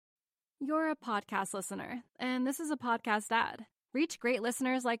You're a podcast listener, and this is a podcast ad. Reach great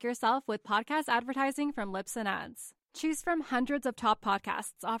listeners like yourself with podcast advertising from Libsyn Ads. Choose from hundreds of top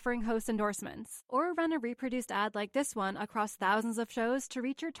podcasts offering host endorsements, or run a reproduced ad like this one across thousands of shows to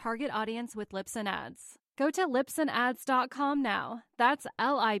reach your target audience with Libsyn Ads. Go to libsynads.com now. That's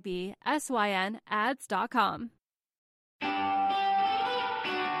LIBSYN ads.com.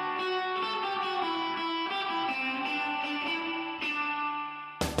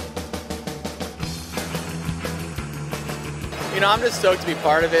 I'm just stoked to be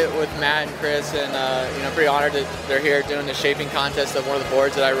part of it with Matt and Chris, and pretty honored that they're here doing the shaping contest of one of the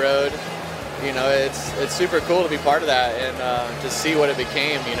boards that I rode. It's super cool to be part of that and to see what it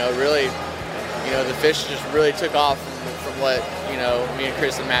became. Really, the fish just really took off from what me and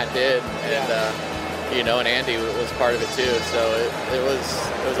Chris and Matt did, and and Andy was part of it too. So it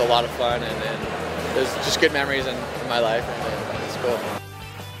was a lot of fun, and it was just good memories in my life, and it's cool.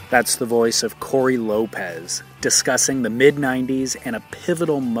 That's the voice of Corey Lopez discussing the mid-90s and a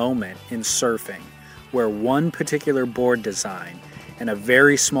pivotal moment in surfing where one particular board design and a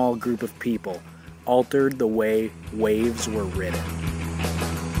very small group of people altered the way waves were ridden.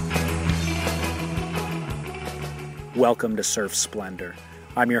 Welcome to Surf Splendor.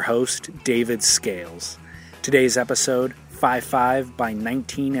 I'm your host, David Scales. Today's episode, 5.5 by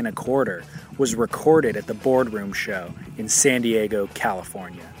 19 1/4, was recorded at the Boardroom Show in San Diego,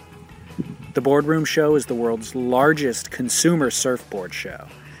 California. The Boardroom Show is the world's largest consumer surfboard show.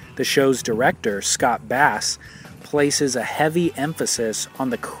 The show's director, Scott Bass, places a heavy emphasis on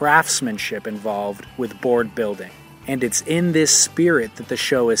the craftsmanship involved with board building. And it's in this spirit that the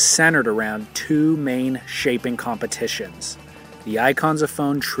show is centered around two main shaping competitions. The Icons of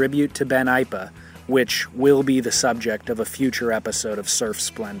Foam tribute to Ben Ipa, which will be the subject of a future episode of Surf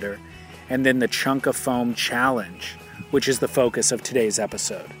Splendor, and then the Chunk of Foam Challenge, which is the focus of today's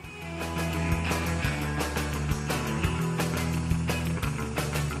episode.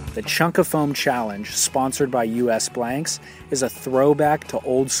 The Chunk of Foam Challenge, sponsored by US Blanks, is a throwback to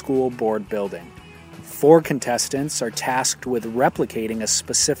old-school board building. 4 contestants are tasked with replicating a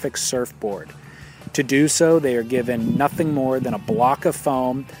specific surfboard. To do so, they are given nothing more than a block of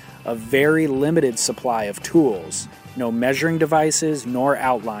foam, a very limited supply of tools, no measuring devices nor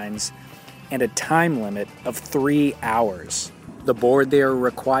outlines, and a time limit of 3 hours. The board they are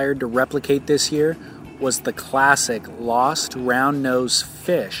required to replicate this year was the classic Lost Round Nose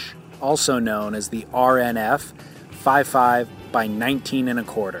Fish, also known as the RNF 5.5 by 19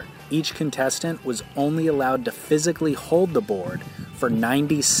 1/4. Each contestant was only allowed to physically hold the board for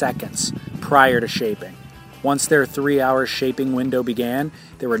 90 seconds prior to shaping. Once their 3-hour shaping window began,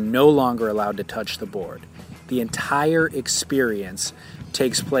 they were no longer allowed to touch the board. The entire experience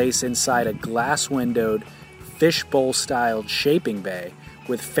takes place inside a glass-windowed, fishbowl-styled shaping bay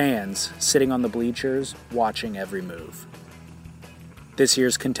with fans sitting on the bleachers watching every move. This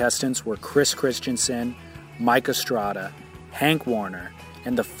year's contestants were Chris Christensen, Mike Estrada, Hank Warner,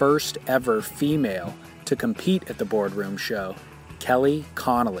 and the first ever female to compete at the Boardroom Show, Kelly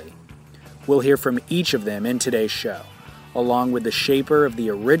Connolly. We'll hear from each of them in today's show, along with the shaper of the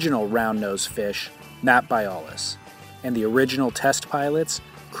original round-nosed fish, Matt Biolis, and the original test pilots,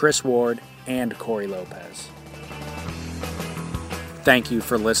 Chris Ward and Corey Lopez. Thank you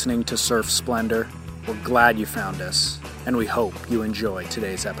for listening to Surf Splendor. We're glad you found us, and we hope you enjoy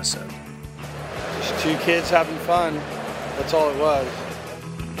today's episode. Just 2 kids having fun. That's all it was.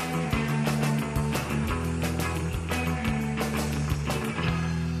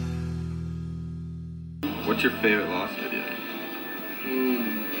 What's your favorite Lost video?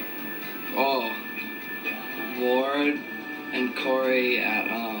 Ward and Corey at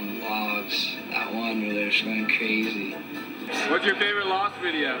Logs. That one where they're just going crazy. What's your favorite Lost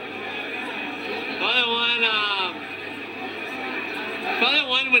video? Probably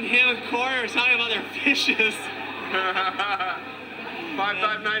one when him and Corey were talking about their fishes.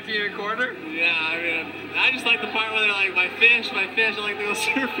 5.5, 19 1/4? Yeah, I just like the part where they're like, my fish, I like to go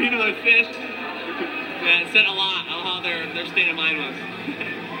surfing with my fish. Yeah, it said a lot on how their state of mind was.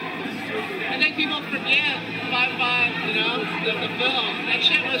 I think people forget 5.5, the film. That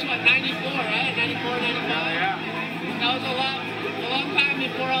shit was, 94, right? 94, 95? Yeah. That was a long time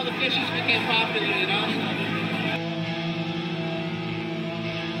before all the fishes became popular,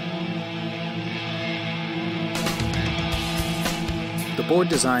 The board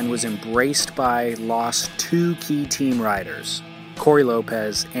design was embraced by Lost's 2 key team riders, Corey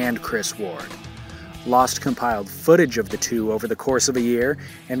Lopez and Chris Ward. Lost compiled footage of the two over the course of a year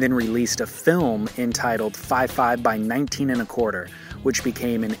and then released a film entitled 5.5 by 19 1/4, which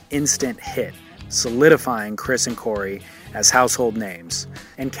became an instant hit, solidifying Chris and Corey as household names,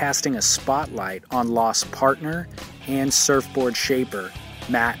 and casting a spotlight on lost partner and surfboard shaper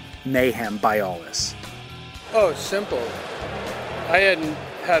Matt Mayhem Biolis. Oh, simple. I hadn't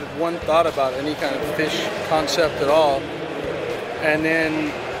had one thought about any kind of fish concept at all. And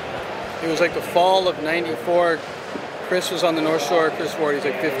then it was like the fall of '94. Chris was on the North Shore. Chris Ward, he's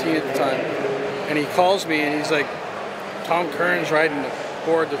like 15 at the time. And he calls me and he's like, Tom Kern's riding a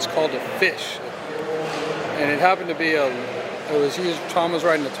board that's called a fish. And it happened to be Tom was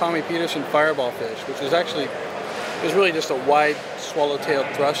riding a Tommy Peterson Fireball fish, which was actually, it was really just a wide swallow-tailed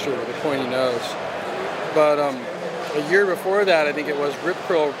thruster with a pointy nose. But a year before that, I think it was, Rip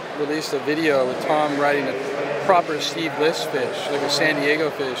Curl released a video with Tom riding a proper Steve Liss fish, like a San Diego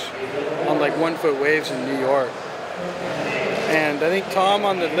fish, on like 1 foot waves in New York. And I think Tom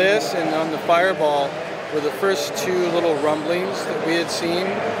on the Liss and on the Fireball were the first two little rumblings that we had seen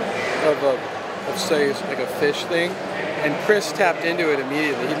of say, like a fish thing. And Chris tapped into it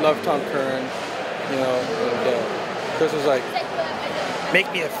immediately. He loved Tom Kern, you know, and Chris was like,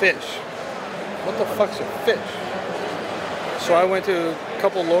 make me a fish. What the fuck's a fish? So I went to a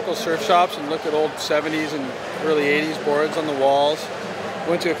couple local surf shops and looked at old 70s and early 80s boards on the walls.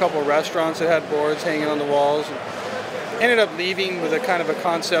 Went to a couple restaurants that had boards hanging on the walls. And ended up leaving with a kind of a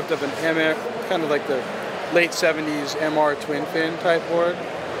concept of an MR, kind of like the late 70s MR twin fin type board.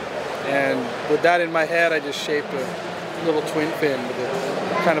 And with that in my head, I just shaped a little twin fin with a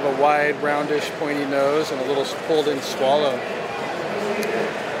kind of a wide, roundish, pointy nose and a little pulled-in swallow.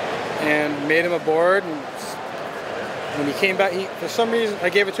 And made him a board. And when he came back, for some reason, I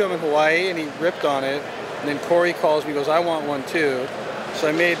gave it to him in Hawaii, and he ripped on it. And then Corey calls me, goes, I want one too. So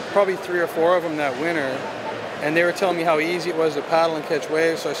I made probably 3 or 4 of them that winter. And they were telling me how easy it was to paddle and catch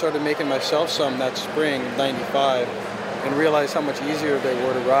waves, so I started making myself some that spring, '95, and realized how much easier they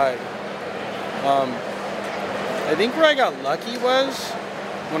were to ride. I think where I got lucky was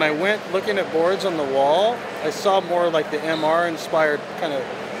when I went looking at boards on the wall, I saw more like the MR-inspired kind of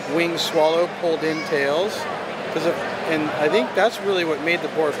wing swallow pulled-in tails. And I think that's really what made the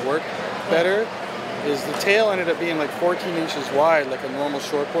board work better, is the tail ended up being like 14 inches wide, like a normal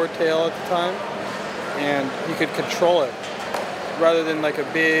shortboard tail at the time. And you could control it rather than like a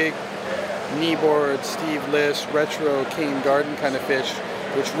big kneeboard Steve Liss retro Cane Garden kind of fish,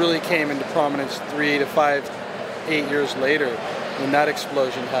 which really came into prominence 3 to 5, 8 years later when that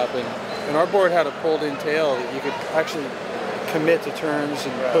explosion happened. And our board had a pulled-in tail that you could actually commit to turns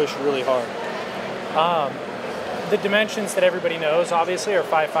and push really hard. The dimensions that everybody knows obviously are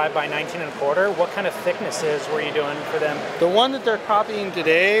 5.5 by 19.25. What kind of thicknesses were you doing for them? The one that they're copying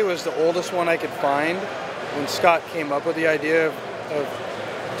today was the oldest one I could find when Scott came up with the idea of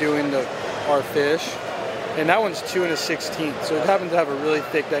doing our fish. And that one's 2 1/16, so it happened to have a really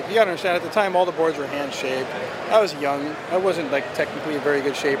thick deck. You gotta understand, at the time all the boards were hand shaped. I was young. I wasn't like technically a very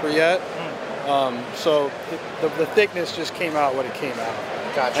good shaper yet. So the thickness just came out what it came out.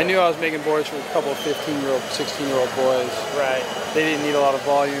 Gotcha. I knew I was making boards for a couple of 15-year-old, 16-year-old boys. Right. They didn't need a lot of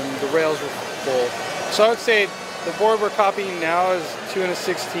volume. The rails were full. So I would say the board we're copying now is 2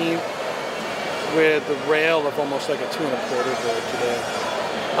 1/16 with the rail of almost like a 2 1/4 board today.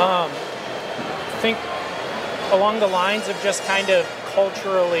 Think along the lines of just kind of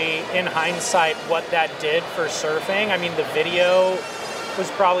culturally, in hindsight, what that did for surfing. I mean, the video was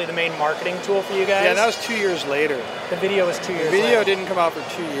probably the main marketing tool for you guys. Yeah, that was 2 years later. The video was 2 years later. The video later. didn't come out for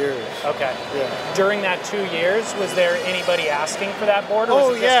 2 years. Okay. Yeah. During that 2 years, was there anybody asking for that board? Or Oh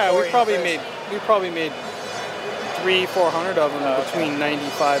was it just yeah, Corey we probably made 300-400 of them between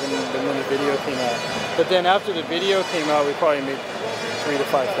 '95 and when the video came out. But then after the video came out, we probably made 3,000 to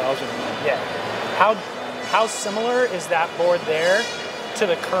 5,000 of them. Yeah. How similar is that board there to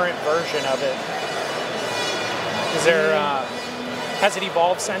the current version of it? Is there has it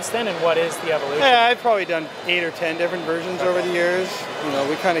evolved since then, and what is the evolution? Yeah, I've probably done 8 or 10 different versions over the years. You know,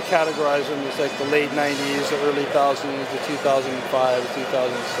 we kind of categorize them as like the late '90s, the early 2000s, the 2005, the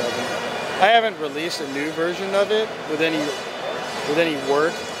 2007. I haven't released a new version of it with any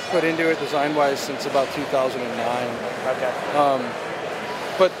work put into it design-wise since about 2009. Okay.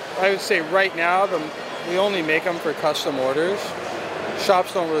 But I would say right now we only make them for custom orders.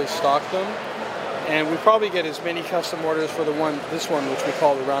 Shops don't really stock them. And we probably get as many custom orders for this one, which we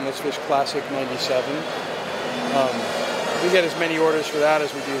call the Roundless Fish Classic 97. We get as many orders for that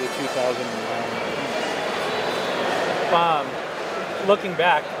as we do the 2009. Looking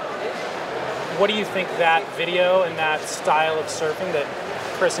back, what do you think that video and that style of surfing that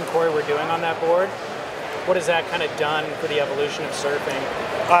Chris and Corey were doing on that board, what has that kind of done for the evolution of surfing?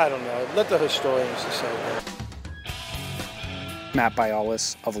 I don't know. Let the historians decide that. Matt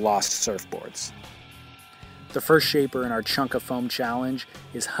Biolis of Lost Surfboards. The first shaper in our Chunk of Foam challenge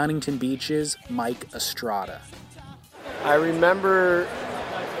is Huntington Beach's Mike Estrada. I remember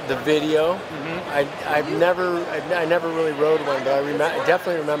the video. I never really rode one, but I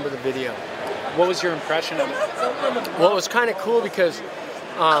definitely remember the video. What was your impression of it? Well, it was kind of cool because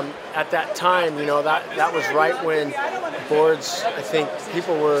at that time, that was right when boards, I think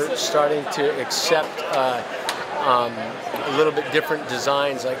people were starting to accept a little bit different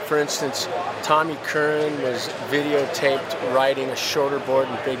designs. Like, for instance, Tommy Curran was videotaped riding a shorter board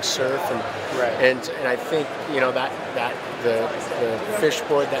in Big Surf, and I think that the fish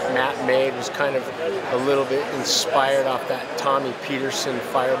board that Matt made was kind of a little bit inspired off that Tommy Peterson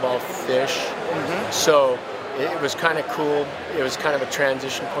Fireball fish. So it was kind of cool. It was kind of a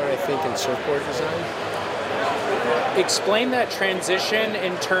transition point, I think, in surfboard design. Explain that transition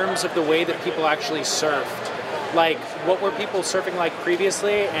in terms of the way that people actually surfed. Like, what were people surfing like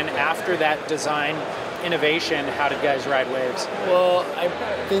previously, and after that design innovation, how did guys ride waves? Well, I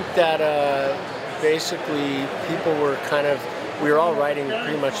think that basically people were we were all riding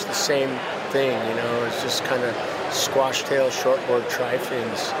pretty much the same thing, it's just kind of squash tail shortboard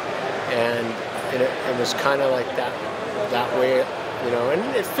tri-fins, and it was kind of like that way,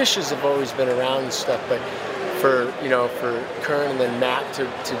 and fishes have always been around and stuff, but for Kern and then Matt to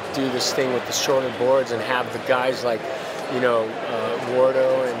do this thing with the shorter boards and have the guys like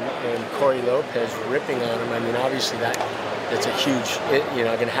Wardo and Corey Lopez ripping on them, I mean, obviously it's a huge,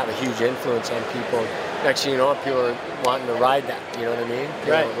 going to have a huge influence on people. Next thing you know, people are wanting to ride that, you know what I mean?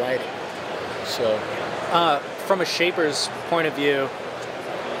 They want to ride it. So from a shaper's point of view,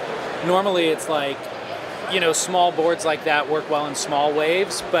 normally it's like, small boards like that work well in small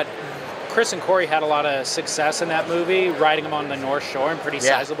waves, but Chris and Corey had a lot of success in that movie, riding them on the North Shore in pretty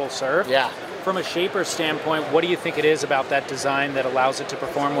sizable surf. Yeah. From a shaper standpoint, what do you think it is about that design that allows it to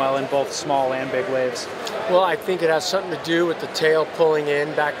perform well in both small and big waves? Well, I think it has something to do with the tail pulling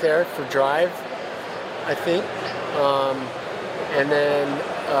in back there for drive, I think. And then,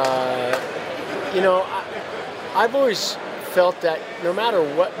 I've always felt that no matter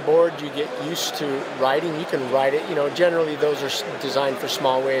what board you get used to riding, you can ride it. Generally those are designed for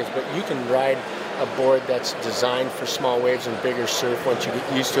small waves, but you can ride a board that's designed for small waves and bigger surf once you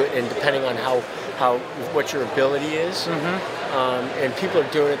get used to it, and depending on what your ability is. And people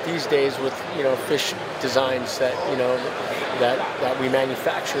are doing it these days with fish designs that that we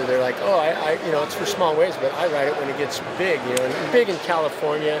manufacture. They're like, it's for small waves, but I ride it when it gets big. And big in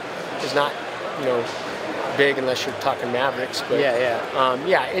California is not big unless you're talking Mavericks, but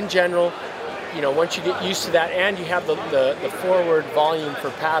in general, once you get used to that, and you have the forward volume for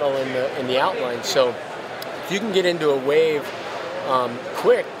paddle in the outline, so if you can get into a wave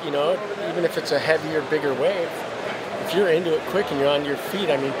quick, even if it's a heavier, bigger wave, if you're into it quick and you're on your feet,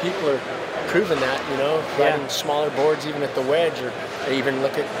 I mean, people are proving that, riding smaller boards even at the wedge, or they even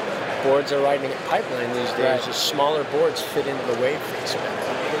look at boards they're riding at Pipeline these days. Just smaller boards fit into the wave face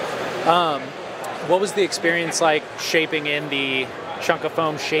better. What was the experience like shaping in the Chunk of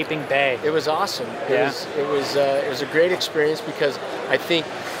Foam shaping bay? It was awesome. It was a great experience because I think,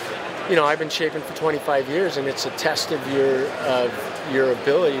 I've been shaping for 25 years, and it's a test of your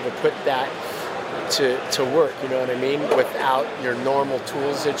ability to put that to work. You know what I mean? Without your normal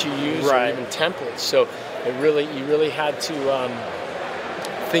tools that you use, or even templates. So you really had to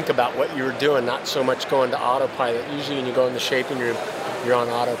think about what you were doing, not so much going to autopilot. Usually when you go into shaping, you're on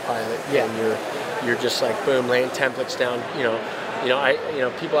autopilot, and you're just like boom, laying templates down.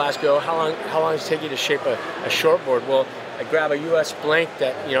 People ask me, how long does it take you to shape a shortboard? Well, I grab a US blank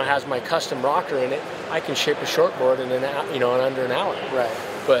that has my custom rocker in it. I can shape a shortboard in in under an hour. Right.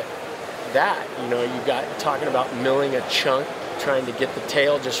 But that you got talking about milling a chunk, trying to get the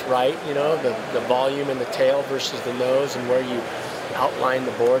tail just right. The volume in the tail versus the nose, and where you outline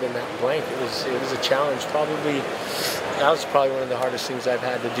the board in that blank. It was a challenge. That was probably one of the hardest things I've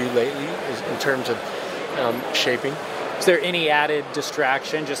had to do lately, is in terms of shaping. Is there any added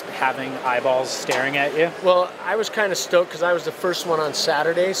distraction just having eyeballs staring at you? Well, I was kind of stoked because I was the first one on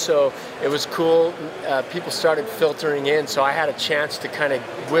Saturday, so it was cool. People started filtering in, so I had a chance to kind of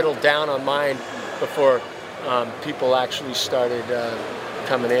whittle down on mine before people actually started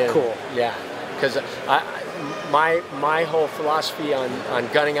coming in. Cool. Yeah, because my whole philosophy on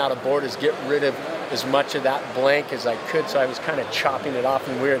gunning out a board is get rid of as much of that blank as I could, so I was kind of chopping it off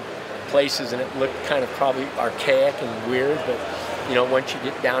in weird places, and it looked kind of probably archaic and weird, but once you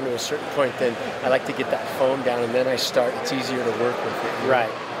get down to a certain point, then I like to get that foam down, and then it's easier to work with it.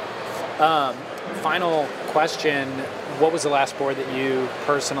 Right. Final question, what was the last board that you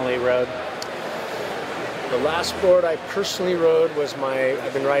personally rode? The last board I personally rode was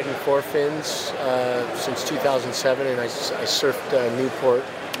I've been riding four fins since 2007, and I surfed Newport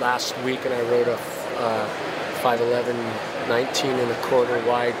last week, and I rode a 5'11", 19 and a quarter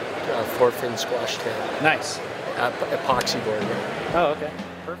wide four fin squash tail. Nice. Epoxy board. Yeah. Oh, okay.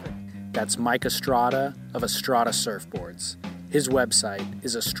 Perfect. That's Mike Estrada of Estrada Surfboards. His website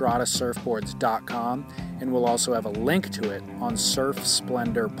is estradasurfboards.com, and we'll also have a link to it on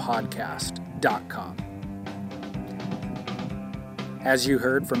surfsplendorpodcast.com. As you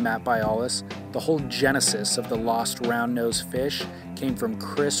heard from Matt Biolis, the whole genesis of the lost round-nosed fish came from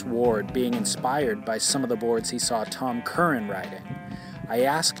Chris Ward being inspired by some of the boards he saw Tom Curran riding. I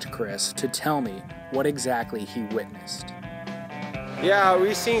asked Chris to tell me what exactly he witnessed. Yeah,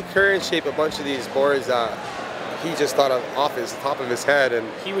 we've seen Curran shape a bunch of these boards that he just thought of off his top of his head, and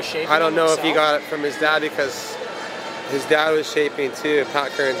He was shaping I don't know himself? if he got it from his dad, because his dad was shaping too.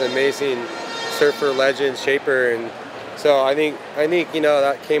 Pat Curran's an amazing surfer legend shaper, and so I think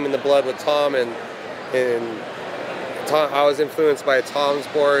that came in the blood with Tom, and Tom, I was influenced by Tom's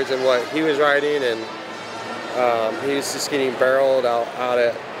boards and what he was riding, and he was just getting barreled out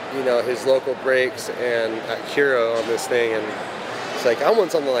at his local breaks and at Curo on this thing, and it's like, I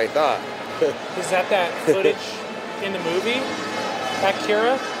want something like that. Is that footage in the movie at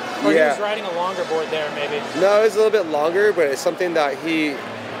Curo? Or Yeah. he was riding a longer board there, maybe? No, it was a little bit longer, but it's something that he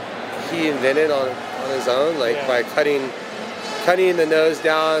invented on his own, by cutting the nose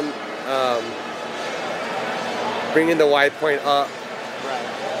down, bringing the wide point up,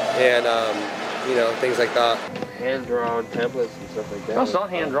 and things like that. Hand-drawn templates and stuff like that. No, it's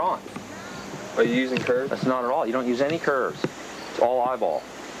not hand-drawn. Are you using curves? That's not at all. You don't use any curves. It's all eyeball.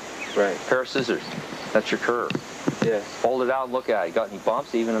 Right. Pair of scissors. That's your curve. Yeah. Hold it out and look at it. Got any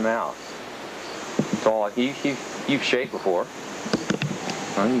bumps? Even them out. It's all like you've shaped before.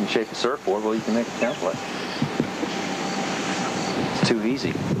 Well, you can shape a surfboard. Well, you can make a template. It's too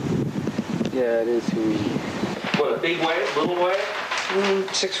easy. Yeah, it is too easy. What, a big wave? Little wave?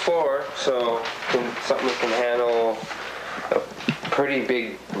 6'4", so something that can handle a pretty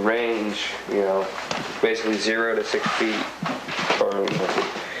big range, basically 0 to 6 feet, or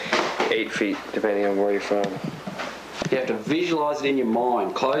 8 feet, depending on where you're from. You have to visualize it in your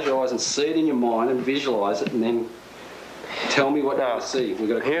mind. Close your eyes and see it in your mind and visualize it, and then tell me what you see.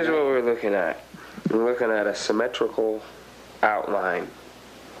 Here's what we're looking at. We're looking at a symmetrical outline.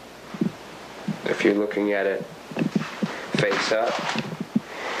 If you're looking at it face up,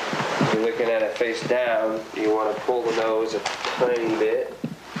 if you're looking at it face down, you want to pull the nose a tiny bit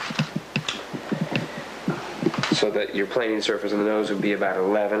so that your planing surface on the nose would be about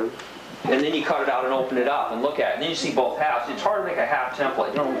 11. And then you cut it out and open it up and look at it. And then you see both halves. It's hard to make a half template.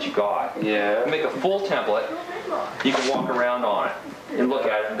 You don't know what you got. Yeah. You make a full template, you can walk around on it and look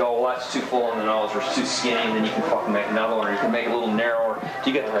at it and go, well, that's too full on the nose or it's too skinny, and then you can fucking make another one, or you can make it a little narrower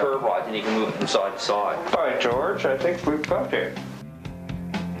till you get the curve right, then you can move it from side to side. All right, George, I think we've got it.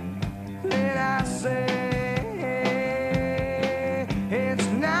 Then I say it's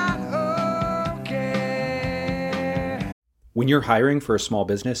not okay. When you're hiring for a small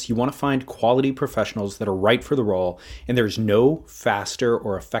business, you want to find quality professionals that are right for the role, and there's no faster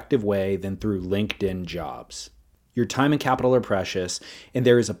or effective way than through LinkedIn Jobs. Your time and capital are precious, and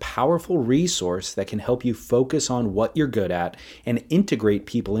there is a powerful resource that can help you focus on what you're good at and integrate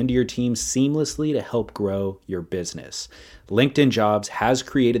people into your team seamlessly to help grow your business. LinkedIn Jobs has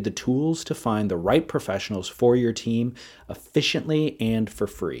created the tools to find the right professionals for your team efficiently and for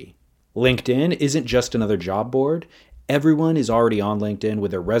free. LinkedIn isn't just another job board. Everyone is already on LinkedIn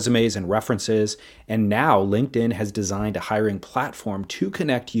with their resumes and references, and now LinkedIn has designed a hiring platform to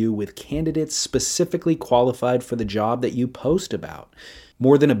connect you with candidates specifically qualified for the job that you post about.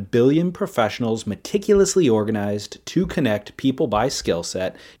 More than 1 billion professionals meticulously organized to connect people by skill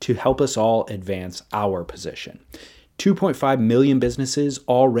set to help us all advance our position. 2.5 million businesses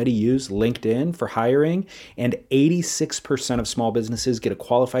already use LinkedIn for hiring, and 86% of small businesses get a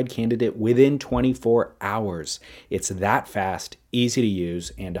qualified candidate within 24 hours. It's that fast, easy to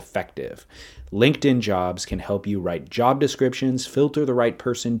use, and effective. LinkedIn Jobs can help you write job descriptions, filter the right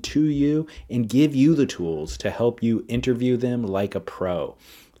person to you, and give you the tools to help you interview them like a pro.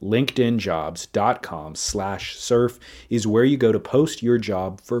 LinkedInjobs.com/surf is where you go to post your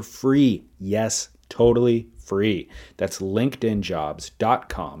job for free. Yes, totally free. That's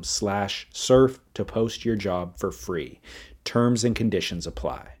LinkedInjobs.com/surf to post your job for free. Terms and conditions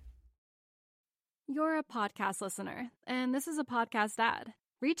apply. You're a podcast listener, and this is a podcast ad.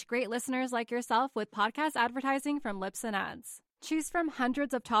 Reach great listeners like yourself with podcast advertising from Lips and Ads. Choose from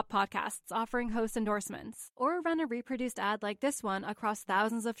hundreds of top podcasts offering host endorsements, or run a reproduced ad like this one across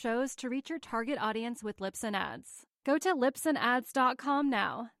thousands of shows to reach your target audience with Libsyn Ads. Go to libsynads.com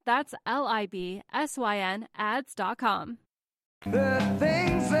now. That's LIBSYN ads.com. The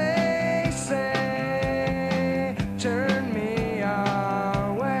things they say turn me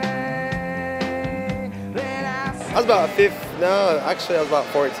away. Then I was about I was about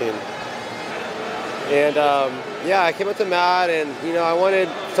 14. And yeah, I came up to Matt, and I wanted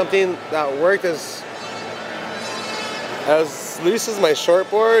something that worked as loose as my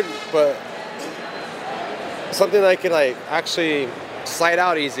shortboard, but something I could actually slide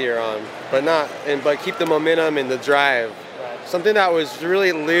out easier on, but keep the momentum and the drive. Something that was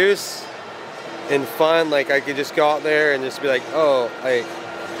really loose and fun, I could just go out there and just be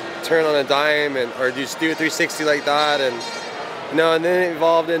turn on a dime or just do a 360 like that, and and then it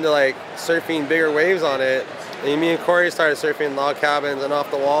evolved into surfing bigger waves on it. And me and Corey started surfing log cabins and off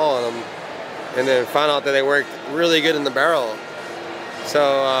the wall on them, and then found out that they worked really good in the barrel. So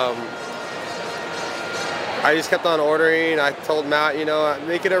I just kept on ordering. I told Matt,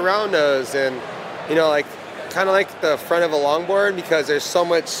 make it a round nose, and kind of like the front of a longboard, because there's so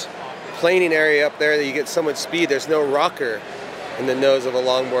much planing area up there that you get so much speed. There's no rocker in the nose of a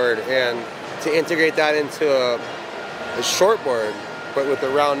longboard, and to integrate that into a shortboard, but with a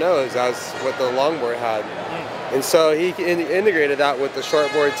round nose, that's what the longboard had. And so he integrated that with the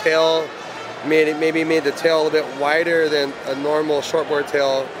shortboard tail, made the tail a little bit wider than a normal shortboard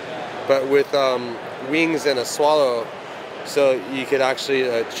tail, but with wings and a swallow, so you could actually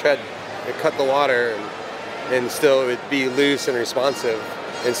cut the water, and still it would be loose and responsive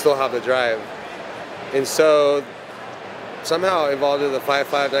and still have the drive. And so somehow it evolved to the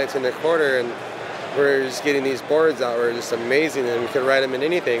 5.5 19 1/4, and we're just getting these boards that were just amazing, and we could ride them in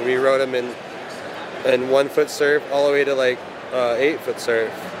anything. We rode them in 1 foot surf all the way to 8 foot surf.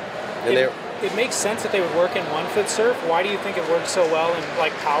 And it makes sense that they would work in 1 foot surf. Why do you think it works so well in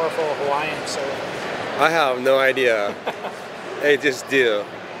powerful Hawaiian surf? I have no idea. They just do.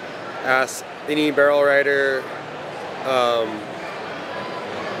 Ask any barrel rider.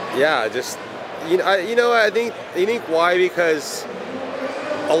 Yeah, just I think why, because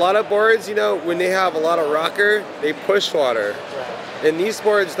a lot of boards, when they have a lot of rocker, they push water. And these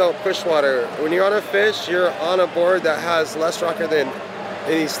boards don't push water. When you're on a fish, you're on a board that has less rocker than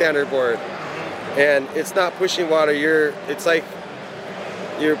any standard board. And it's not pushing water. It's like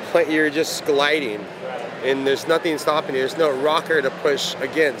you're just gliding. And there's nothing stopping you. There's no rocker to push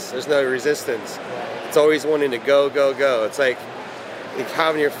against. There's no resistance. It's always wanting to go, go, go. It's like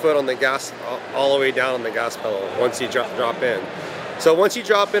having your foot on the gas all the way down on the gas pedal once you drop in. So once you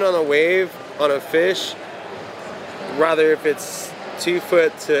drop in on a wave, on a fish, rather if it's 2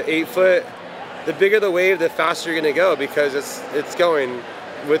 foot to 8 foot, the bigger the wave, the faster you're gonna go, because it's going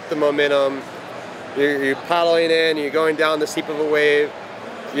with the momentum. You're paddling in, you're going down the steep of a wave,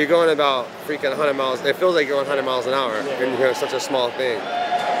 you're going about freaking 100 miles. It feels like you're going 100 miles an hour, and you're such a small thing.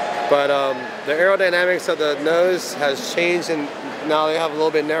 But the aerodynamics of the nose has changed, and now they have a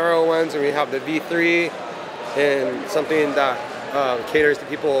little bit narrower ones, and we have the V3, and something that caters to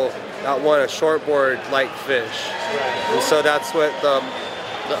people that want a shortboard-like fish. And so that's what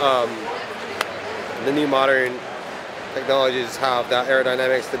the new modern technologies have, that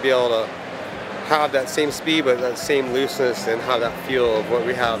aerodynamics to be able to have that same speed, but that same looseness, and have that feel of what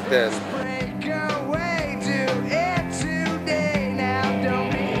we have then.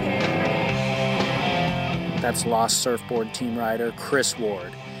 That's Lost Surfboard team rider Chris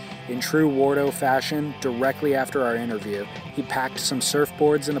Ward. In true Wardo fashion, directly after our interview, he packed some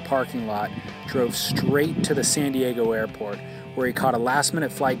surfboards in the parking lot, drove straight to the San Diego airport, where he caught a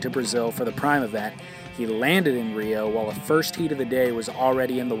last-minute flight to Brazil for the Prime event. He landed in Rio while the first heat of the day was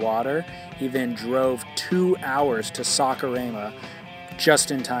already in the water. He then drove 2 hours to Saquarema,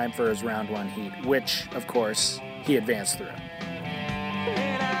 just in time for his round 1 heat, which, of course, he advanced through.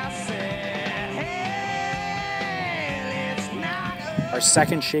 Our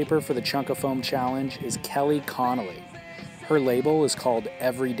second shaper for the Chunk of Foam Challenge is Kelly Connolly. Her label is called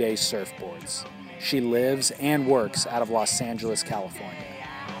Everyday Surfboards. She lives and works out of Los Angeles, California.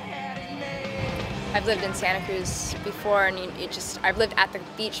 I've lived in Santa Cruz before, and I've lived at the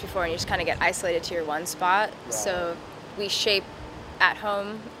beach before, and you just kind of get isolated to your one spot. Right. So we shape at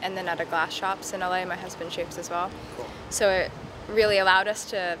home and then at our glass shops in LA. My husband shapes as well. Cool. So it really allowed us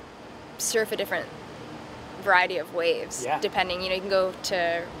to surf a different variety of waves, depending, you can go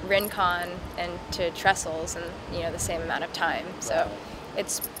to Rincon and to Trestles in, the same amount of time. So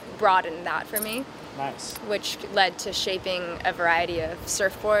it's broadened that for me. Nice. Which led to shaping a variety of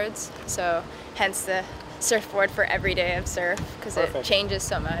surfboards. So hence the surfboard for every day of surf because it changes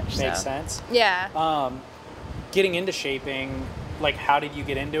so much. Makes sense. Yeah. Getting into shaping, like, how did you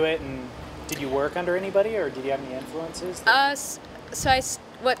get into it, and did you work under anybody, or did you have any influences?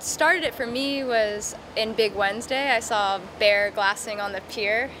 What started it for me was in Big Wednesday. I saw Bear glassing on the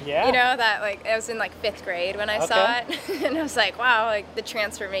pier. Yeah. You know, that, like, I was in, like, 5th grade when I saw it. And I was like, wow, like, the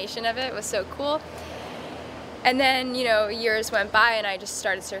transformation of it was so cool. And then, you know, years went by and I just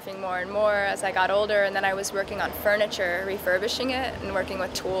started surfing more and more as I got older. And then I was working on furniture, refurbishing it, and working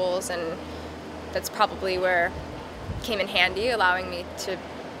with tools. And that's probably where it came in handy, allowing me to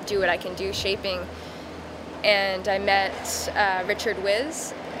do what I can do, shaping. And I met Richard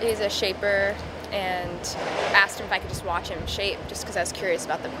Wiz. He's a shaper, and asked him if I could just watch him shape, just because I was curious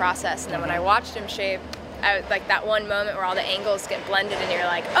about the process. And then when I watched him shape, I was like, that one moment where all the angles get blended and you're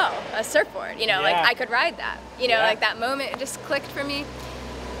like, oh, a surfboard, you know, like I could ride that, you know, like that moment, it just clicked for me.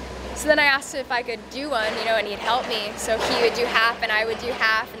 So then I asked him if I could do one, you know, and he'd help me. So he would do half and I would do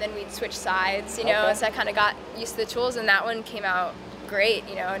half, and then we'd switch sides, you know, so I kind of got used to the tools, and that one came out great,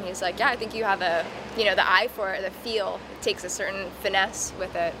 you know, and he's like, yeah, I think you have a, you know, the eye for it, the feel. It takes a certain finesse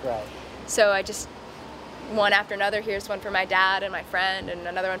with it. Right. So I just, one after another, here's one for my dad and my friend, and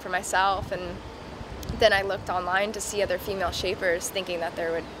another one for myself, and then I looked online to see other female shapers, thinking that there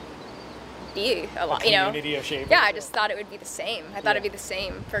would be a lot, you know. Community of shapers. Yeah, I just thought it would be the same. I thought it'd be the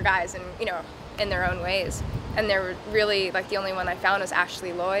same for guys, and, you know, in their own ways. And they were really, like, the only one I found was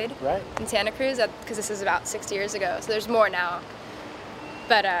Ashley Lloyd in Santa Cruz, because this is about 6 years ago. So there's more now.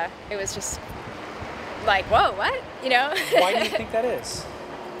 But it was just like, whoa, what? You know? Why do you think that is?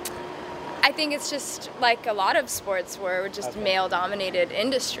 I think it's just like a lot of sports where we're just male-dominated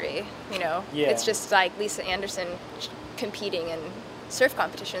industry, you know? It's just like Lisa Anderson competing in surf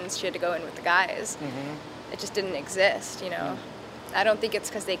competitions. She had to go in with the guys. It just didn't exist, you know? I don't think it's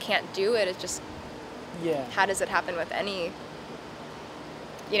because they can't do it. It's just, how does it happen with any,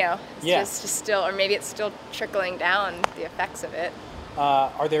 you know? It's just still, or maybe it's still trickling down, the effects of it.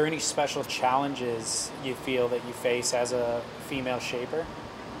 Are there any special challenges you feel that you face as a female shaper?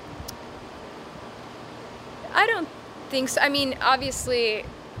 I don't think so. I mean, obviously,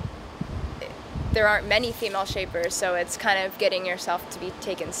 there aren't many female shapers, so it's kind of getting yourself to be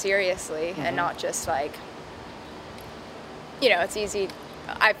taken seriously and not just like, you know, it's easy.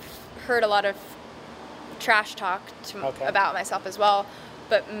 I've heard a lot of trash talk about myself as well,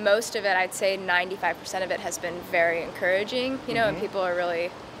 but most of it, I'd say 95% of it has been very encouraging, you know, and people are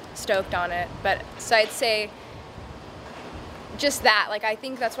really stoked on it. But so I'd say just that, like, I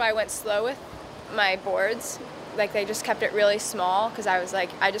think that's why I went slow with my boards. Like, they just kept it really small, because I was like,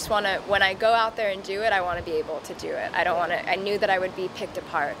 I just want to, when I go out there and do it, I want to be able to do it. I don't want to, I knew that I would be picked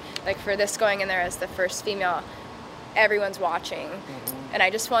apart. Like, for this going in there as the first female, everyone's watching, and I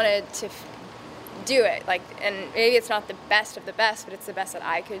just wanted to do it. Like, and maybe it's not the best of the best, but it's the best that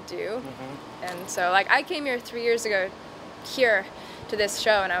I could do. And so, like, I came here 3 years ago here to this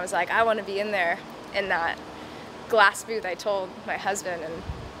show, and I was like, I want to be in there in that glass booth. I told my husband, and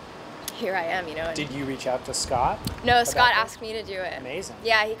here I am, you know. Did you reach out to Scott? No, Scott asked me to do it. Amazing.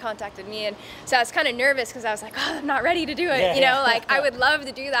 Yeah, he contacted me, and so I was kind of nervous because I was like, oh, I'm not ready to do it, you know, like, I would love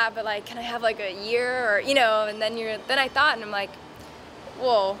to do that, but, like, can I have, like, a year, or, you know, and then I thought, and I'm like,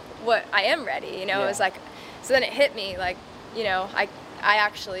 well, what, I am ready, you know. It was like, so then it hit me, like, you know, I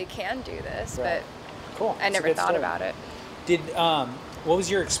actually can do this, but cool. I never thought about it. Did, what was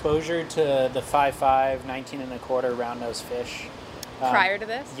your exposure to the 5'5", 19 1/4 round-nosed fish? Prior to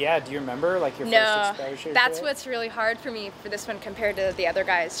this? Yeah, do you remember, like, your first exposure that's to it? what's really hard for me for this one compared to the other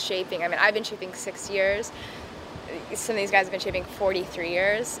guys shaping. I mean, I've been shaping 6 years. Some of these guys have been shaping 43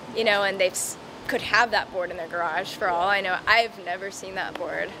 years, you know, and could have that board in their garage for all I know. I've never seen that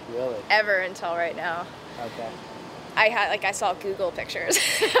board. Really? Ever until right now. Okay. I saw Google pictures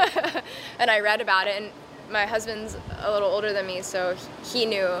and I read about it, and my husband's a little older than me, so he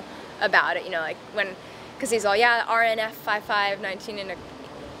knew about it, you know, like because he's all, RNF 5'5", 19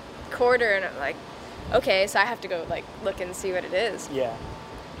 1/4, and I'm like, okay, so I have to go, like, look and see what it is. Yeah.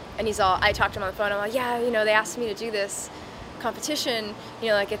 And he's all, I talked to him on the phone, I'm like, yeah, you know, they asked me to do this competition, you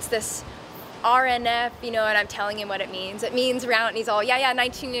know, like, it's this RNF, you know, and I'm telling him what it means. It means round, and he's all,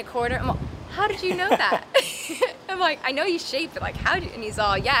 19 1/4. I'm all, how did you know that? I'm like, I know you shaped it, like, how do you? And he's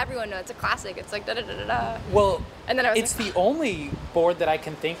all, everyone knows, it's a classic, it's like da-da-da-da-da. Well, and then I was it's the only board that I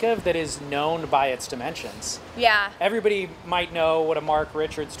can think of that is known by its dimensions. Yeah. Everybody might know what a Mark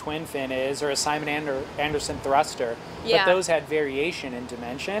Richards twin fin is, or a Simon Anderson thruster, but those had variation in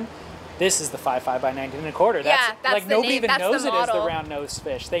dimension. this is the 5.5 by 19 1/4. That's like the nobody name, even that's knows the it as the model. round nose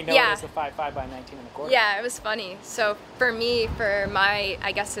fish. They know Yeah. it as the 5.5 by 19 1/4. Yeah, it was funny. So for me, for my,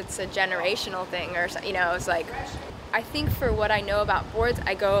 I guess it's a generational thing, or you know, it's like, I think for what I know about boards,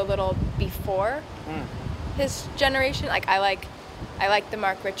 I go a little before his generation. Like I like the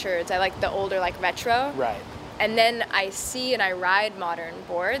Mark Richards. I like the older, like retro. Right. And then I see and I ride modern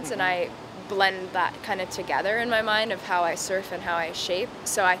boards, and I blend that kind of together in my mind of how I surf and how I shape.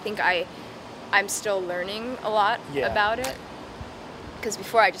 So I think I'm still learning a lot about it. Because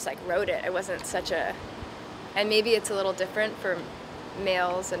before I just like rode it. It wasn't such a, and maybe it's a little different for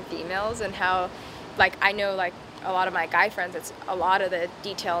males and females, and how, like, I know like a lot of my guy friends, it's a lot of the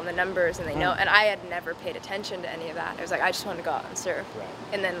detail and the numbers, and they know, and I had never paid attention to any of that. It was like, I just wanted to go out and surf. Right.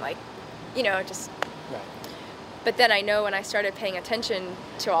 And then like, you know, just, Right. but then I know when I started paying attention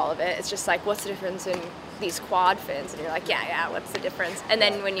to all of it, it's just like, what's the difference in these quad fins? And you're like, yeah, what's the difference? And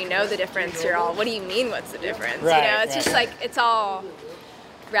then when you know the difference, you're all, what do you mean, what's the difference? Right, you know, it's right. just like, it's all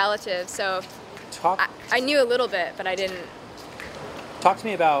relative. So I knew a little bit, but I didn't. Talk to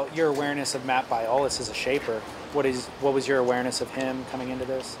me about your awareness of Matt Biolos as a shaper. What was your awareness of him coming into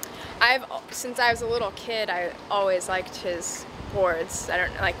this? Since I was a little kid, I always liked his boards.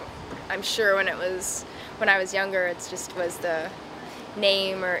 I'm sure when I was younger, it just was the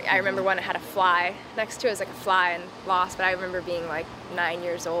name, or I remember when it had a fly next to it. It was like a fly and lost, but I remember being like 9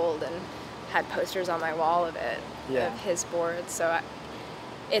 years old and had posters on my wall of it, of his boards. So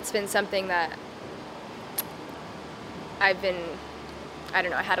it's been something that I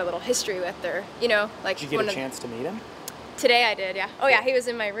had a little history with, or, you know, like. Did you get a chance to meet him? Today I did, yeah. Oh yeah, he was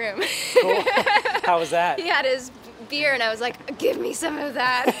in my room. Cool. How was that? He had his beer, and I was like, give me some of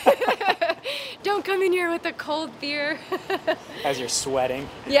that. Don't come in here with a cold beer. As you're sweating.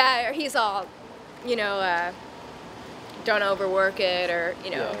 Yeah, or he's all, you know, don't overwork it, or,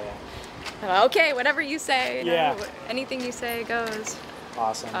 you know, okay, whatever you say. You know, anything you say goes.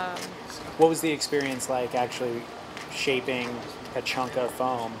 Awesome. What was the experience like actually shaping a chunk of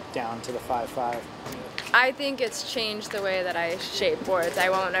foam down to the 5.5? I think it's changed the way that I shape boards. I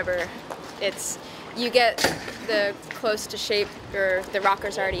won't ever, you get the close to shape, or the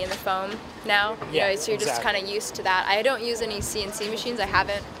rocker's already in the foam now. Yeah, you know, so you're just kind of used to that. I don't use any CNC machines. I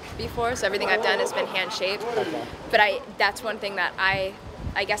haven't before, so everything I've done has been hand shaped. Okay. But that's one thing that I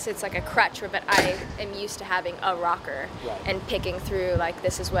guess it's like a crutch, but I am used to having a rocker and picking through, like,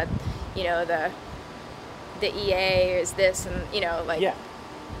 this is what, you know, the EA is this, and, you know, like. Yeah.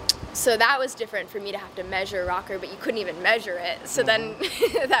 So that was different for me to have to measure a rocker, but you couldn't even measure it. So then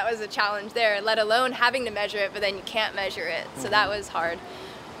that was a challenge there, let alone having to measure it, but then you can't measure it. So that was hard.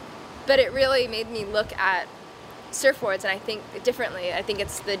 But it really made me look at surfboards, and I think differently. I think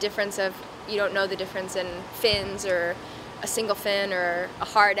it's the difference of, you don't know the difference in fins, or a single fin, or a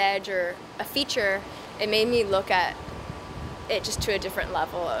hard edge, or a feature. It made me look at it just to a different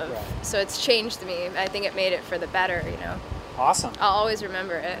level of, so it's changed me. I think it made it for the better, you know. Awesome. I'll always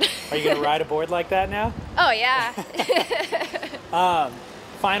remember it. Are you going to ride a board like that now? Oh, yeah.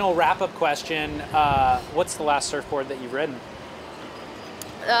 Final wrap-up question. What's the last surfboard that you've ridden?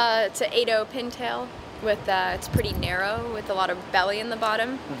 It's an 8.0 pintail. It's pretty narrow, with a lot of belly in the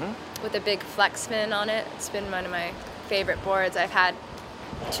bottom, with a big flex fin on it. It's been one of my favorite boards. I've had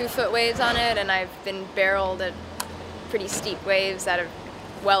 2-foot waves on it, and I've been barreled at pretty steep waves that are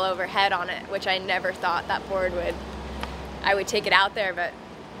well overhead on it, which I never thought that board I would take it out there, but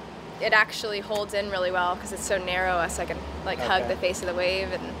it actually holds in really well because it's so narrow, so I can hug the face of the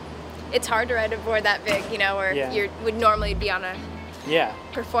wave, and it's hard to ride a board that big, you know, where you would normally be on a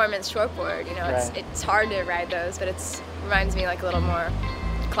performance shortboard, you know. It's hard to ride those, but it reminds me like a little more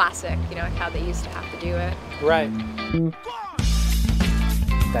classic, you know, like how they used to have to do it. Right.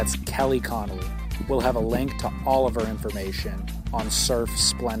 That's Kelly Connolly. We'll have a link to all of her information on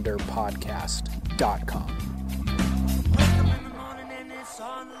surfsplendorpodcast.com.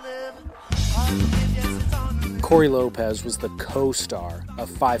 Corey Lopez was the co-star of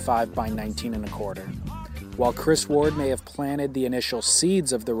 5.5 by 19 1/4. While Chris Ward may have planted the initial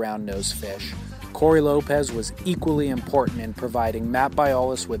seeds of the round-nosed fish, Corey Lopez was equally important in providing Matt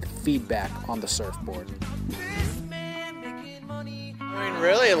Biolos with feedback on the surfboard. I mean,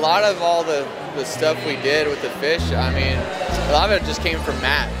 really, a lot of all the stuff we did with the fish, I mean, a lot of it just came from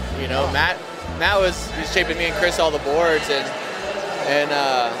Matt. You know, Matt was shaping me and Chris all the boards, and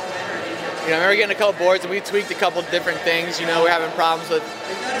you know, I remember getting a couple boards, and we tweaked a couple different things. You know, we're having problems with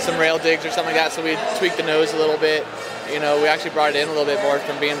some rail digs or something like that, so we tweaked the nose a little bit. You know, we actually brought it in a little bit more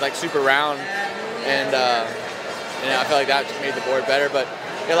from being like super round, and you know, I feel like that just made the board better. But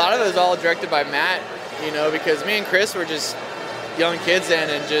a lot of it was all directed by Matt. You know, because me and Chris were just young kids then,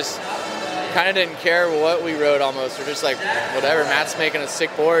 and just kind of didn't care what we rode almost. We're just like, whatever, Matt's making us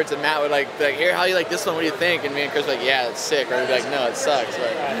sick boards, and Matt would like, here, how you like this one, what do you think? And me and Chris were like, yeah, it's sick. Or we'd be like, no, it sucks.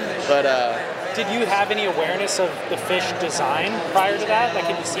 But did you have any awareness of the fish design prior to that? Like,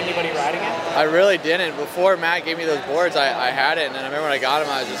 had you seen anybody riding it? I really didn't. Before Matt gave me those boards, I had it, and I remember when I got them,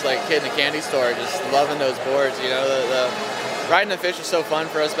 I was just like a kid in a candy store, just loving those boards. You know, the riding the fish was so fun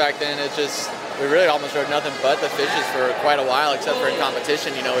for us back then. It just, we really almost rode nothing but the fishes for quite a while, except for in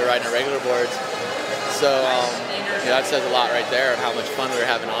competition. You know, we were riding our regular boards. So that says a lot right there of how much fun we were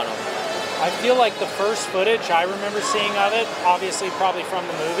having on them. I feel like the first footage I remember seeing of it, obviously probably from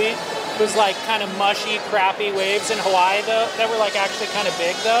the movie, was like kind of mushy, crappy waves in Hawaii though, that were like actually kind of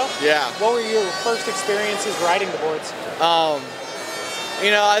big though. Yeah. What were your first experiences riding the boards? I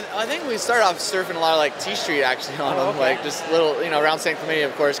think we started off surfing a lot of like T Street actually on them, like just little, around San Clemente,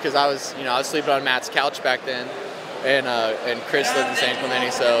 of course, because I was sleeping on Matt's couch back then, and Chris lived in San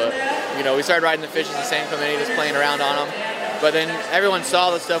Clemente, so we started riding the fishes in San Clemente, just playing around on them. But then everyone saw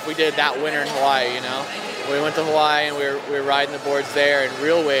the stuff we did that winter in Hawaii. We went to Hawaii and we were riding the boards there in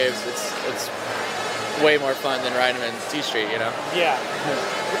real waves. It's way more fun than riding them in T Street. Yeah.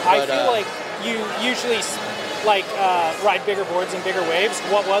 I feel like you usually ride bigger boards and bigger waves.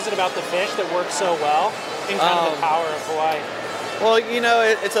 What was it about the fish that worked so well in kind of the power of Hawaii? Well,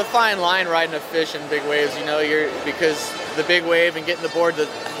 it's a fine line riding a fish in big waves. Because the big wave and getting the board to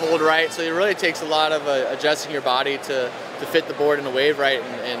hold right. So it really takes a lot of adjusting your body to fit the board in the wave right,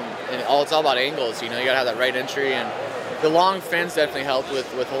 and it's all about angles. You gotta have that right entry, and the long fins definitely help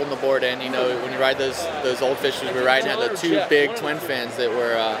with holding the board in. When you ride those old fishes we were riding, had the two big twin fins that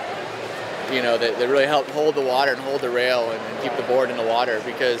were that really help hold the water and hold the rail and keep the board in the water,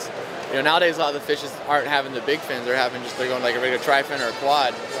 because nowadays a lot of the fishes aren't having the big fins, they're going like a regular tri-fin or a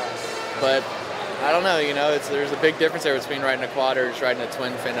quad. But I don't know, there's a big difference there between riding a quad or just riding a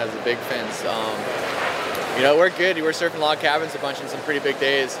twin fin as the big fins. We're good. We're surfing log cabins a bunch in some pretty big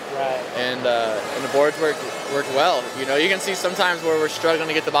days, right? And the boards worked well. You can see sometimes where we're struggling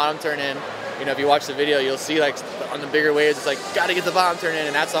to get the bottom turn in. If you watch the video, you'll see like on the bigger waves, it's like got to get the bottom turn in,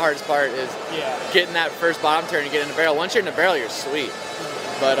 and that's the hardest part is getting that first bottom turn and getting in the barrel. Once you're in the barrel, you're sweet.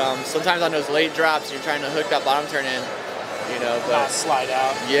 But sometimes on those late drops, you're trying to hook that bottom turn in. But not slide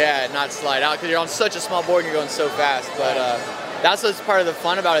out. Yeah, not slide out because you're on such a small board and you're going so fast. But that's what's part of the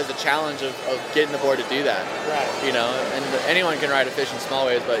fun about it, is the challenge of getting the board to do that. Right. And anyone can ride a fish in small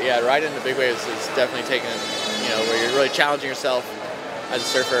waves, but yeah, riding in the big waves is definitely taking, where you're really challenging yourself as a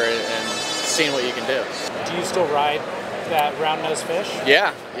surfer and seeing what you can do. Do you still ride that round nose fish?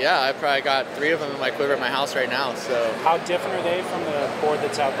 Yeah. I probably got 3 of them in my quiver at my house right now. So how different are they from the board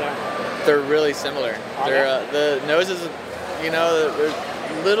that's out there? They're really similar. The noses, they're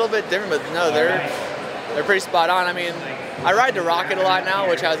a little bit different, but no, they're pretty spot on. I mean, I ride the Rocket a lot now,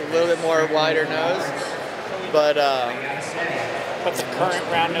 which has a little bit more wider nose, but the current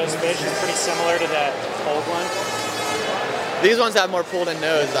round nose fish is pretty similar to that old one. These ones have more pulled in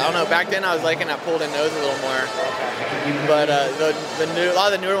nose. I don't know. Back then, I was liking that pulled in nose a little more. But a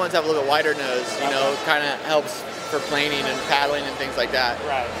lot of the newer ones have a little bit wider nose. Kind of helps for planing and paddling and things like that.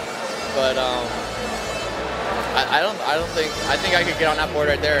 Right. But I think I could get on that board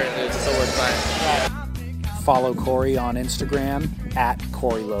right there and it still works fine. Right. Follow Corey on Instagram at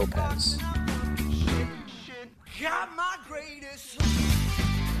Corey Lopez.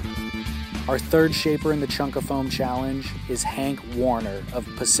 Our third shaper in the Chunk of Foam Challenge is Hank Warner of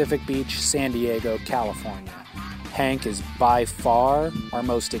Pacific Beach, San Diego, California. Hank is by far our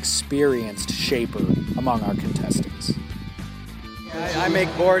most experienced shaper among our contestants. I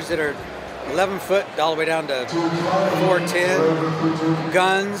make boards that are 11 foot all the way down to 410.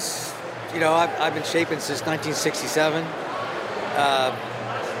 Guns, I've been shaping since 1967.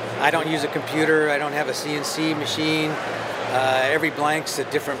 I don't use a computer. I don't have a CNC machine. Every blank's a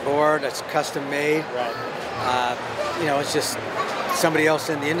different board. That's custom made. Right. It's just somebody else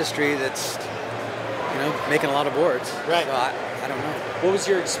in the industry that's, making a lot of boards. Right. So I don't know. What was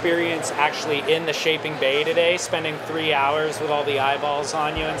your experience actually in the shaping bay today, spending 3 hours with all the eyeballs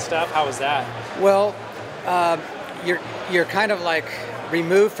on you and stuff? How was that? Well, you're kind of like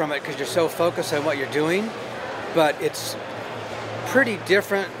removed from it because you're so focused on what you're doing, but it's pretty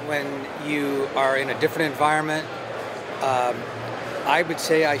different when you are in a different environment. I would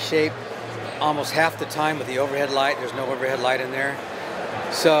say I shape almost half the time with the overhead light. There's no overhead light in there.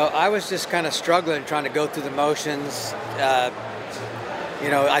 So I was just kind of struggling trying to go through the motions. I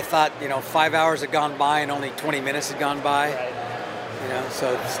thought, 5 hours had gone by and only 20 minutes had gone by. Right.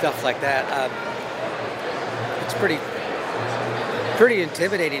 So stuff like that. It's pretty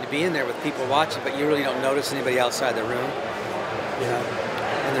intimidating to be in there with people watching, but you really don't notice anybody outside the room.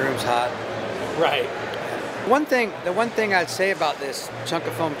 And the room's hot. Right. The one thing I'd say about this Chunk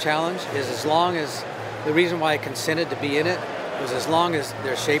of Foam challenge is as long as the reason why I consented to be in it was as long as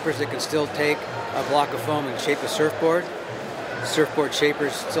there's shapers that can still take a block of foam and shape a surfboard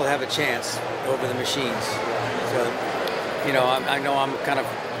shapers still have a chance over the machines. So, I know I'm kind of,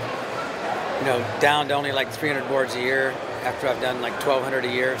 down to only like 300 boards a year after I've done like 1,200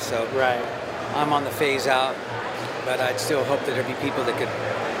 a year. So right. I'm on the phase out, but I'd still hope that there'd be people that could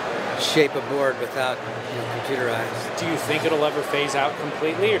shape a board without computerized. Do you think it'll ever phase out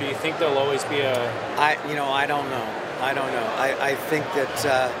completely, or do you think there'll always be a... I don't know. I think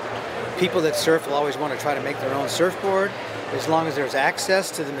that people that surf will always want to try to make their own surfboard. As long as there's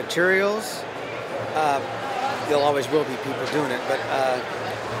access to the materials, there always will be people doing it. But,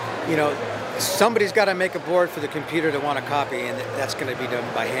 somebody's got to make a board for the computer to want to copy, and that's going to be done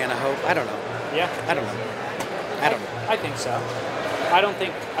by hand, I hope. I don't know. Yeah. I don't know. I think so. I don't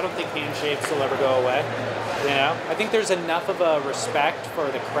think hand shapes will ever go away. I think there's enough of a respect for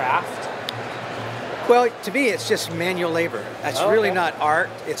the craft. Well, to me, it's just manual labor. That's really not art.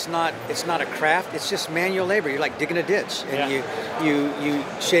 It's not a craft. It's just manual labor. You're like digging a ditch, and you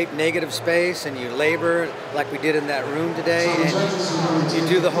shape negative space, and you labor like we did in that room today, and you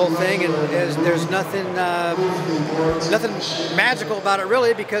do the whole thing. And there's nothing magical about it,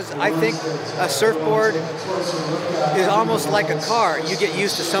 really, because I think a surfboard is almost like a car. You get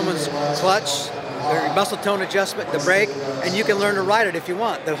used to someone's clutch, their muscle tone adjustment, the brake, and you can learn to ride it if you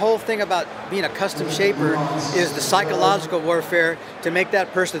want. The whole thing about being a custom shaper is the psychological warfare to make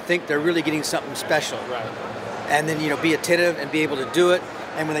that person think they're really getting something special. Right. And then, be attentive and be able to do it.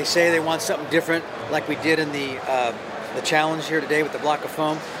 And when they say they want something different, like we did in the challenge here today with the block of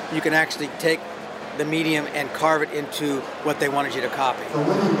foam, you can actually take the medium and carve it into what they wanted you to copy.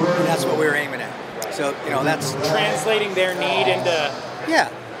 And that's what we were aiming at. So, that's... Translating their need into...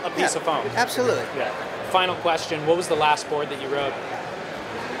 Yeah. A piece of foam. Absolutely. Yeah. Final question, what was the last board that you rode?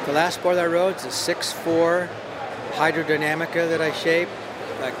 The last board I rode is a 6'4" Hydrodynamica that I shaped,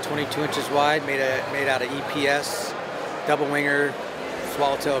 like 22 inches wide, made out of EPS, double winger,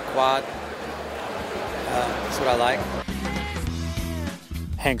 swallowtail quad. That's what I like.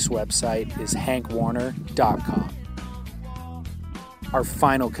 Hank's website is hankwarner.com. Our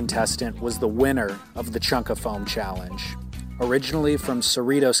final contestant was the winner of the Chunk of Foam Challenge. Originally from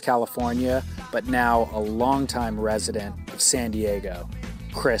Cerritos, California, but now a longtime resident of San Diego,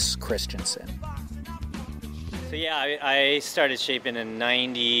 Chris Christensen. So yeah, I started shaping in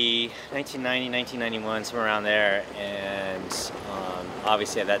 1990, 1991, somewhere around there, and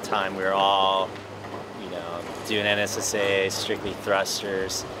obviously at that time we were all, doing NSSA, strictly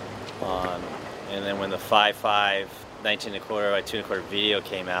thrusters, and then when the 5.5 19 1/4 by 2 1/4 video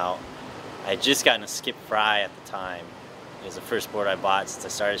came out, I had just gotten a Skip Fry at the time. It was the first board I bought since I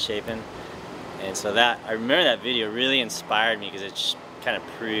started shaping, and so I remember that video really inspired me because it just kind of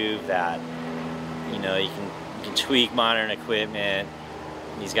proved that you can tweak modern equipment.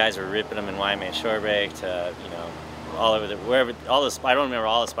 These guys were ripping them in Wyman short break to all over wherever I don't remember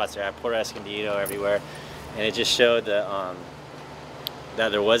all the spots there. Puerto Escondido everywhere, and it just showed that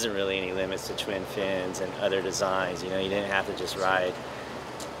there wasn't really any limits to twin fins and other designs. You didn't have to just ride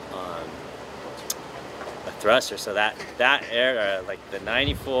a thruster. So that era, like the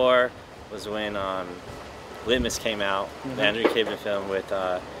 94 was when Litmus came out, the Andrew Kibben film with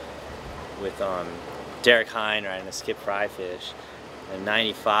Derek Hine riding a Skip Fry fish. And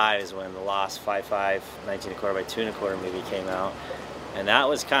 95 is when the Lost 5.5 19 1/4 by 2 1/4 movie came out. And that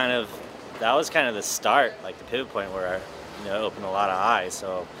was kind of the start, like the pivot point where it opened a lot of eyes.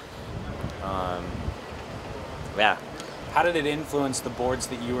 So yeah. How did it influence the boards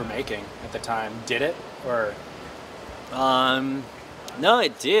that you were making at the time? Did it? Or no,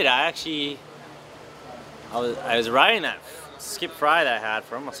 it did. I was riding that Skip Fry that I had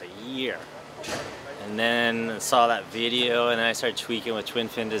for almost a year, and then saw that video, and then I started tweaking with twin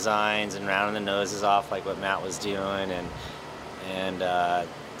fin designs and rounding the noses off like what Matt was doing, and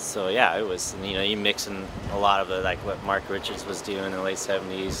so yeah, it was you mixing a lot of the like what Mark Richards was doing in the late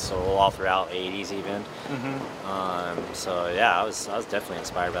 70s, so all throughout 80s even. So yeah, I was definitely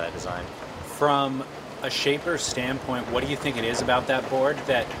inspired by that design. From a shaper standpoint, what do you think it is about that board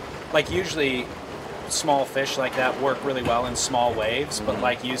that, like, usually small fish like that work really well in small waves, but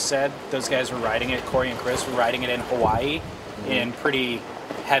like you said, those guys were riding it, Corey and Chris were riding it in Hawaii in pretty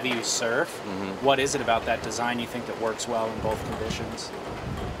heavy surf. What is it about that design you think that works well in both conditions?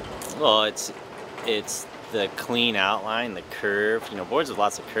 Well, it's the clean outline, the curve. Boards with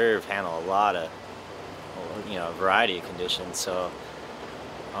lots of curve handle a lot of, a variety of conditions. So,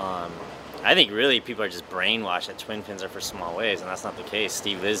 I think really people are just brainwashed that twin pins are for small waves, and that's not the case.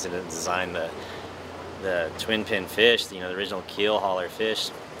 Steve Lisden designed the twin pin fish, the original keel hauler fish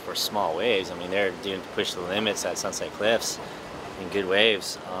for small waves. I mean, they're doing push the limits at Sunset Cliffs in good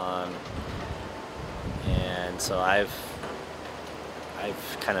waves. And so I've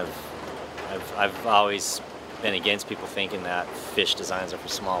always been against people thinking that fish designs are for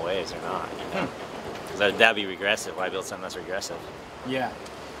small waves. They're not, Because that'd be regressive. Why build something that's regressive? Yeah.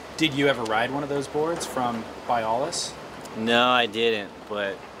 Did you ever ride one of those boards from Biolis? No, I didn't,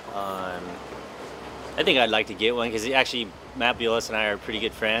 but I think I'd like to get one because actually Matt Biolis and I are pretty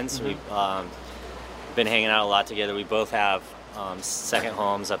good friends. Mm-hmm. We've been hanging out a lot together. We both have second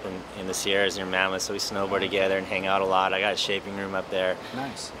homes up in the Sierras near Mammoth, so we snowboard together and hang out a lot. I got a shaping room up there.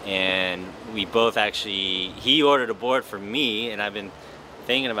 Nice. And we both he ordered a board for me, and I've been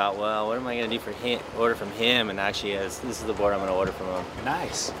thinking about, well, what am I going to do for him, order from him, and actually this is the board I'm going to order from him.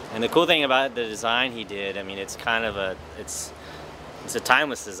 Nice. And the cool thing about the design he did, I mean, it's kind of it's a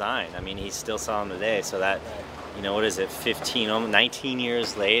timeless design. I mean, he's still selling today, so that, what is it, 19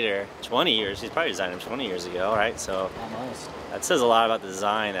 years later, 20 years, he's probably designed them 20 years ago, right? So almost. That says a lot about the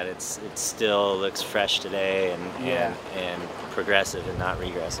design, that it still looks fresh today and progressive and not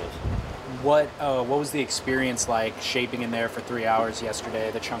regressive. What was the experience like shaping in there for 3 hours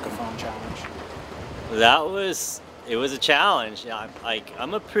yesterday, the Chunk of Foam Challenge? It was a challenge.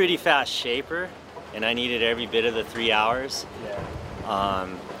 I'm a pretty fast shaper, and I needed every bit of the 3 hours. Yeah.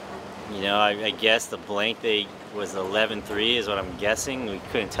 I guess the blank day was 11.3 is what I'm guessing. We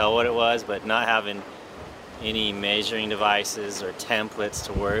couldn't tell what it was, but not having any measuring devices or templates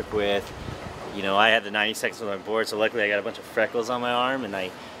to work with. I had the 90 seconds on my board, so luckily I got a bunch of freckles on my arm, and I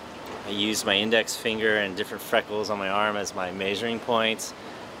used my index finger and different freckles on my arm as my measuring points,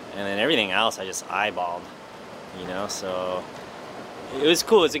 and then everything else I just eyeballed, so it was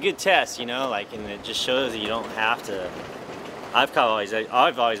cool. It's a good test, and it just shows that you don't have to. I've always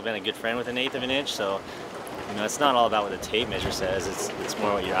been a good friend with 1/8 of an inch, so it's not all about what the tape measure says. It's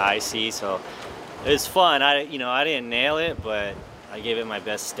more what your eyes see. So it was fun. I didn't nail it, but I gave it my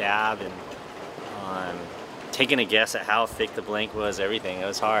best stab, and taking a guess at how thick the blank was, everything. It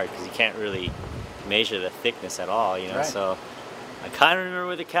was hard because you can't really measure the thickness at all, Right. So I kind of remember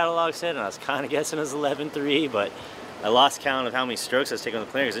what the catalog said, and I was kind of guessing it was 11.3, but I lost count of how many strokes I was taking on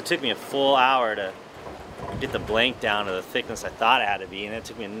the planer because it took me a full hour to get the blank down to the thickness I thought it had to be, and it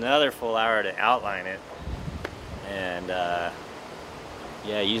took me another full hour to outline it. And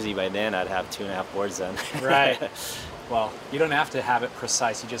usually by then I'd have 2.5 boards done. Right. Well, you don't have to have it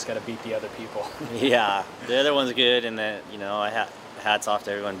precise. You just got to beat the other people. Yeah, the other one's good, and that hats off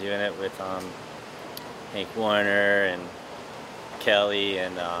to everyone doing it with Hank Warner and Kelly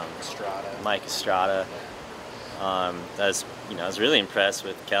and Mike Estrada. I was really impressed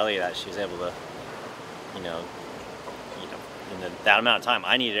with Kelly that she was able to, in that amount of time.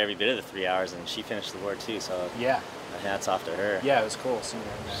 I needed every bit of the 3 hours, and she finished the board too. So yeah, hats off to her. Yeah, it was cool seeing her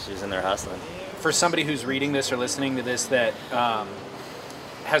in there. She was in there hustling. For somebody who's reading this or listening to this that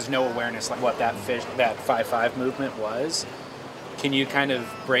has no awareness like what that 5.5 movement was, can you kind of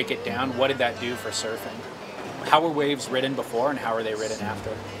break it down? What did that do for surfing? How were waves ridden before, and how are they ridden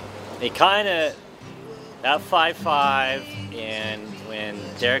after? That 5.5, and when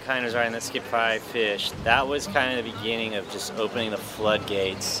Derek Hine was riding that Skip 5 fish, that was kind of the beginning of just opening the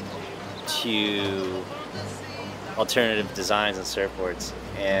floodgates to alternative designs and surfboards.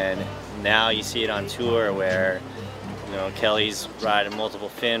 And now you see it on tour where, Kelly's riding multiple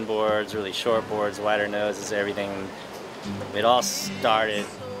fin boards, really short boards, wider noses, everything. It all started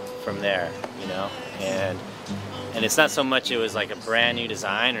from there, and it's not so much it was like a brand new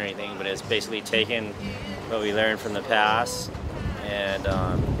design or anything, but it's basically taking what we learned from the past and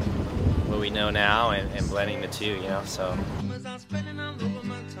what we know now and blending the two, so.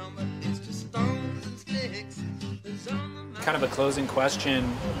 Kind of a closing question,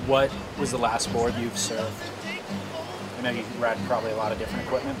 what was the last board you've surfed? I know you ride probably a lot of different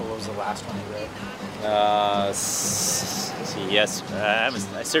equipment, but what was the last one you rode? I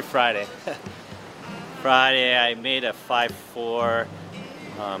surfed Friday. Friday I made a 5.4.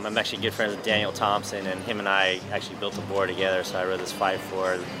 I'm actually good friends with Daniel Thompson, and him and I actually built a board together, so I rode this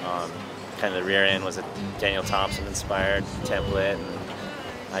 5.4. Kind of the rear end was a Daniel Thompson inspired template, and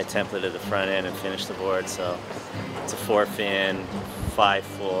I templated the front end and finished the board, so it's a 4-fin,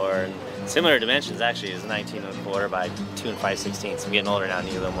 5.4, and similar dimensions actually. It's 19.25 by 2 5/16. I'm getting older now, I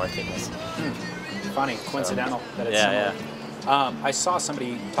need a little more thickness. Funny, coincidental that it's similar. I saw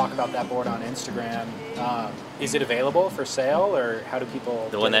somebody talk about that board on Instagram. Is it available for sale, or how do people...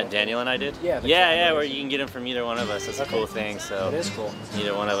 The one that Daniel and I did? Yeah. Where you can get them from either one of us. That's a cool thing. So it is cool.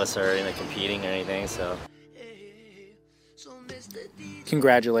 Neither one of us are competing or anything, so...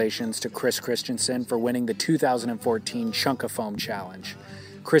 Congratulations to Chris Christensen for winning the 2014 Chunk-A-Foam Challenge.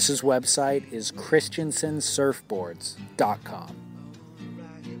 Chris's website is christensensurfboards.com.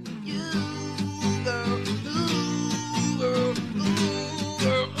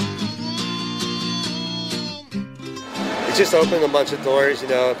 It just opened a bunch of doors, you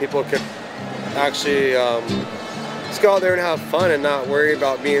know. People could actually just go out there and have fun and not worry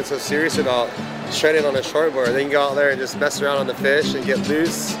about being so serious about shredding on a shortboard. They can go out there and just mess around on the fish and get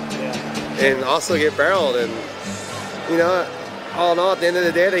loose, and also get barreled. And you know, all in all, at the end of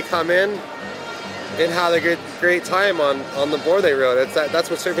the day, they come in and have a great time on the board they rode. That's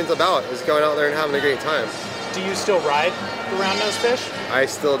what surfing's about, is going out there and having a great time. Do you still ride the round nose fish? I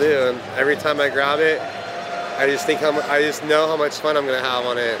still do, and every time I grab it, I just know how much fun I'm gonna have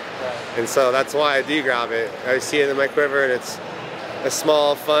on it, and so that's why I do grab it. I see it in my quiver, and it's a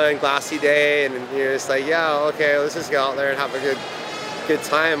small, fun, glassy day, and you're just like, yeah, okay, let's just go out there and have a good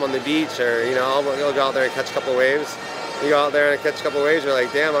time on the beach, or you know, I'll go out there and catch a couple waves. You go out there and catch a couple waves, you're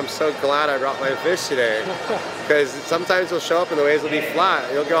like, damn, I'm so glad I brought my fish today, because sometimes you'll show up and the waves will be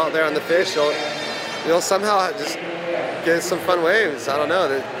flat. You'll go out there on the fish, you'll somehow just get some fun waves. I don't know.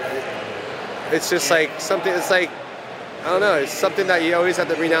 It's just like something. It's like, I don't know. It's something that you always have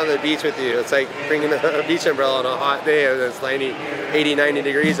to bring down to the beach with you. It's like bringing a beach umbrella on a hot day when it's 80, 90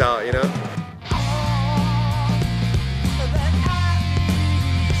 degrees out, you know?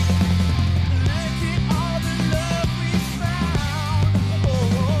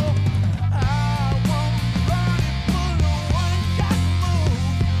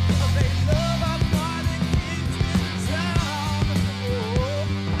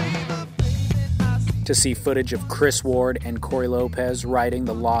 To see footage of Chris Ward and Corey Lopez riding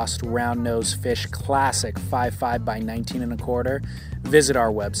the Lost Round Nose Fish Classic 5.5 by 19 1/4, visit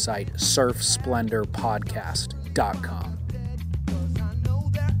our website, surfsplendorpodcast.com.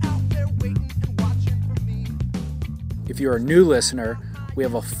 If you're a new listener, we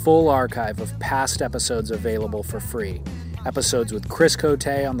have a full archive of past episodes available for free. Episodes with Chris Cote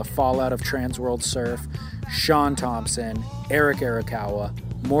on the fallout of Transworld Surf, Sean Thompson, Eric Arakawa,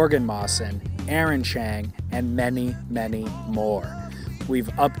 Morgan Mawson, Aaron Chang, and many, many more. We've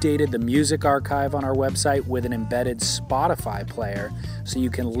updated the music archive on our website with an embedded Spotify player, so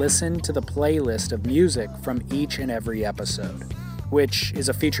you can listen to the playlist of music from each and every episode, which is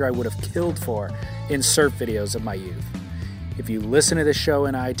a feature I would have killed for in surf videos of my youth. If you listen to the show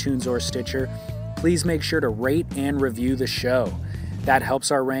in iTunes or Stitcher, please make sure to rate and review the show. That helps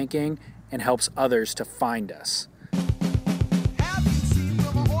our ranking and helps others to find us.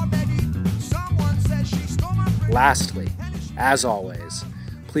 Lastly, as always,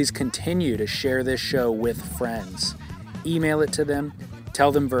 please continue to share this show with friends. Email it to them,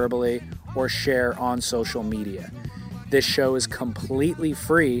 tell them verbally, or share on social media. This show is completely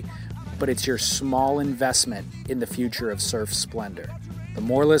free, but it's your small investment in the future of Surf Splendor. The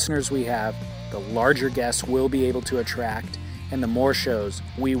more listeners we have, the larger guests we'll be able to attract, and the more shows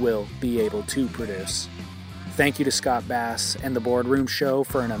we will be able to produce. Thank you to Scott Bass and the Boardroom Show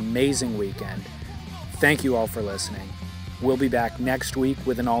for an amazing weekend. Thank you all for listening. We'll be back next week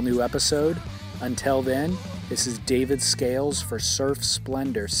with an all-new episode. Until then, this is David Scales for Surf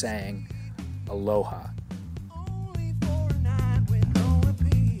Splendor saying aloha.